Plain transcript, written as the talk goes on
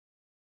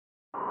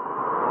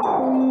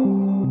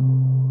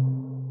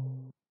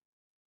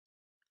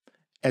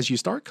As you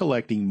start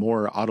collecting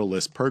more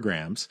AutoLISP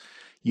programs,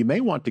 you may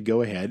want to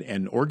go ahead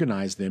and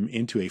organize them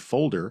into a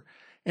folder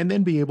and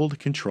then be able to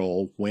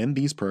control when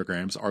these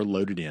programs are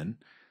loaded in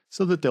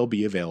so that they'll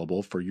be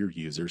available for your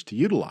users to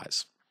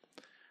utilize.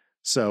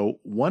 So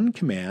one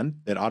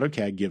command that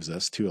AutoCAD gives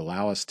us to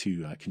allow us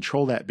to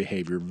control that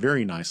behavior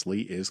very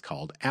nicely is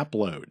called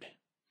appload.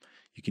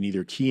 You can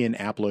either key in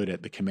appload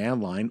at the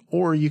command line,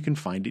 or you can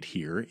find it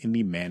here in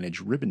the Manage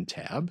Ribbon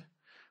tab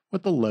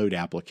with the Load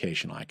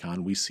Application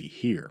icon we see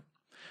here.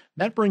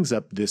 That brings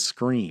up this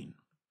screen.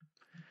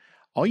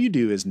 All you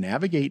do is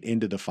navigate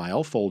into the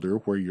file folder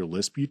where your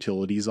Lisp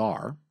utilities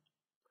are,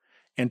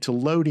 and to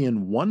load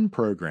in one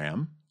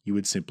program, you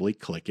would simply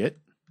click it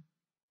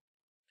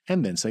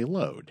and then say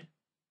load.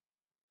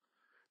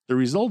 The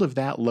result of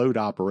that load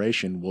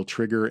operation will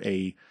trigger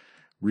a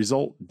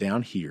result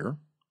down here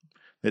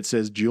that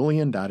says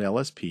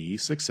Julian.lsp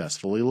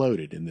successfully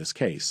loaded in this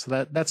case.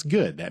 So that's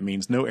good. That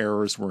means no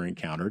errors were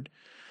encountered.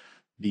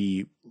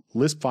 The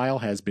Lisp file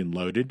has been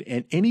loaded,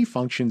 and any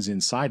functions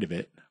inside of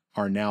it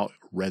are now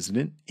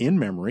resident in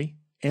memory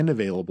and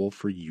available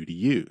for you to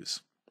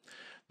use.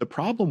 The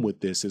problem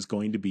with this is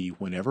going to be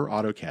whenever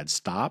AutoCAD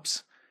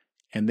stops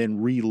and then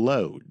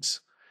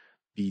reloads,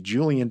 the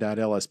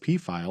Julian.lsp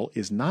file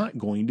is not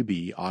going to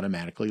be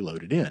automatically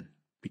loaded in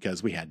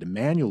because we had to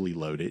manually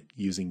load it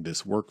using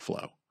this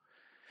workflow.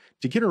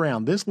 To get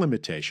around this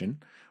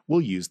limitation,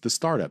 we'll use the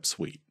Startup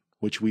Suite,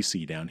 which we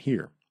see down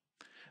here.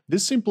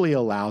 This simply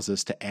allows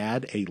us to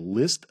add a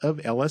list of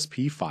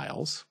LSP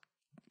files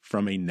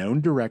from a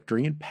known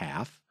directory and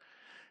path,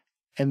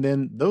 and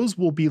then those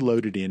will be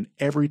loaded in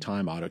every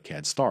time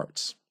AutoCAD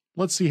starts.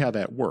 Let's see how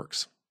that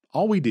works.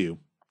 All we do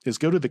is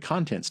go to the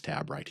Contents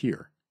tab right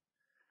here.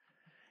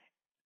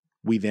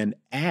 We then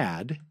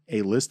add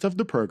a list of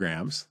the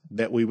programs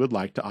that we would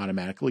like to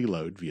automatically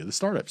load via the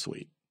Startup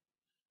Suite.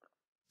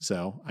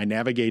 So I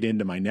navigate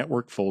into my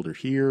network folder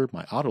here,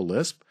 my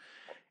AutoLISP,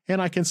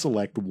 and I can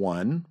select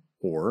one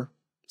or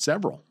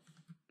several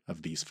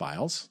of these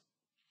files.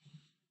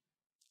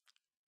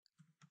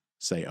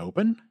 Say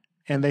open,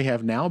 and they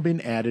have now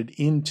been added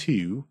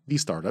into the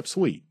Startup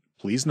Suite.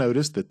 Please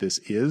notice that this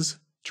is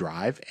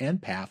drive and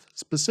path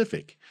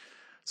specific.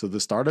 So the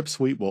Startup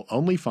Suite will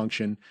only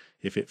function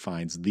if it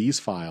finds these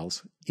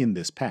files in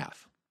this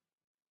path.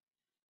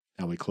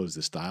 Now we close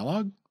this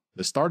dialog.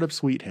 The Startup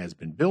Suite has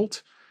been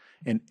built,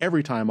 and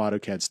every time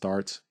AutoCAD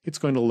starts, it's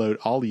going to load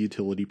all the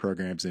utility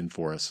programs in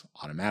for us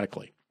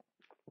automatically.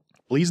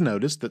 Please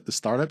notice that the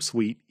Startup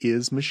Suite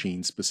is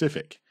machine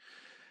specific.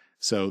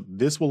 So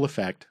this will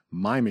affect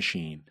my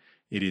machine.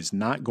 It is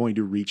not going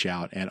to reach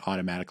out and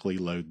automatically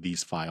load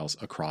these files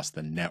across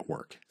the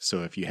network.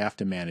 So if you have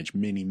to manage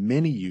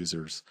many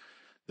users,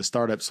 the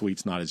Startup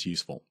Suite's not as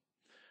useful.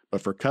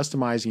 But for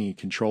customizing and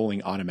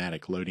controlling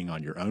automatic loading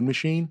on your own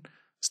machine,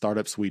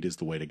 Startup Suite is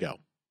the way to go.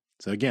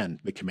 So again,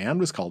 the command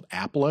was called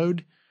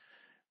appload.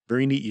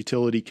 Very neat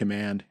utility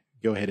command.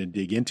 Go ahead and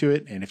dig into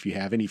it. And if you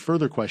have any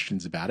further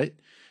questions about it,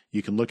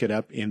 you can look it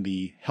up in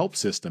the help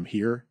system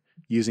here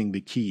using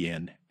the key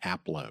in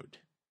appload.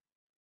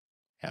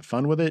 Have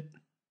fun with it.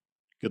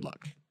 Good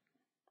luck.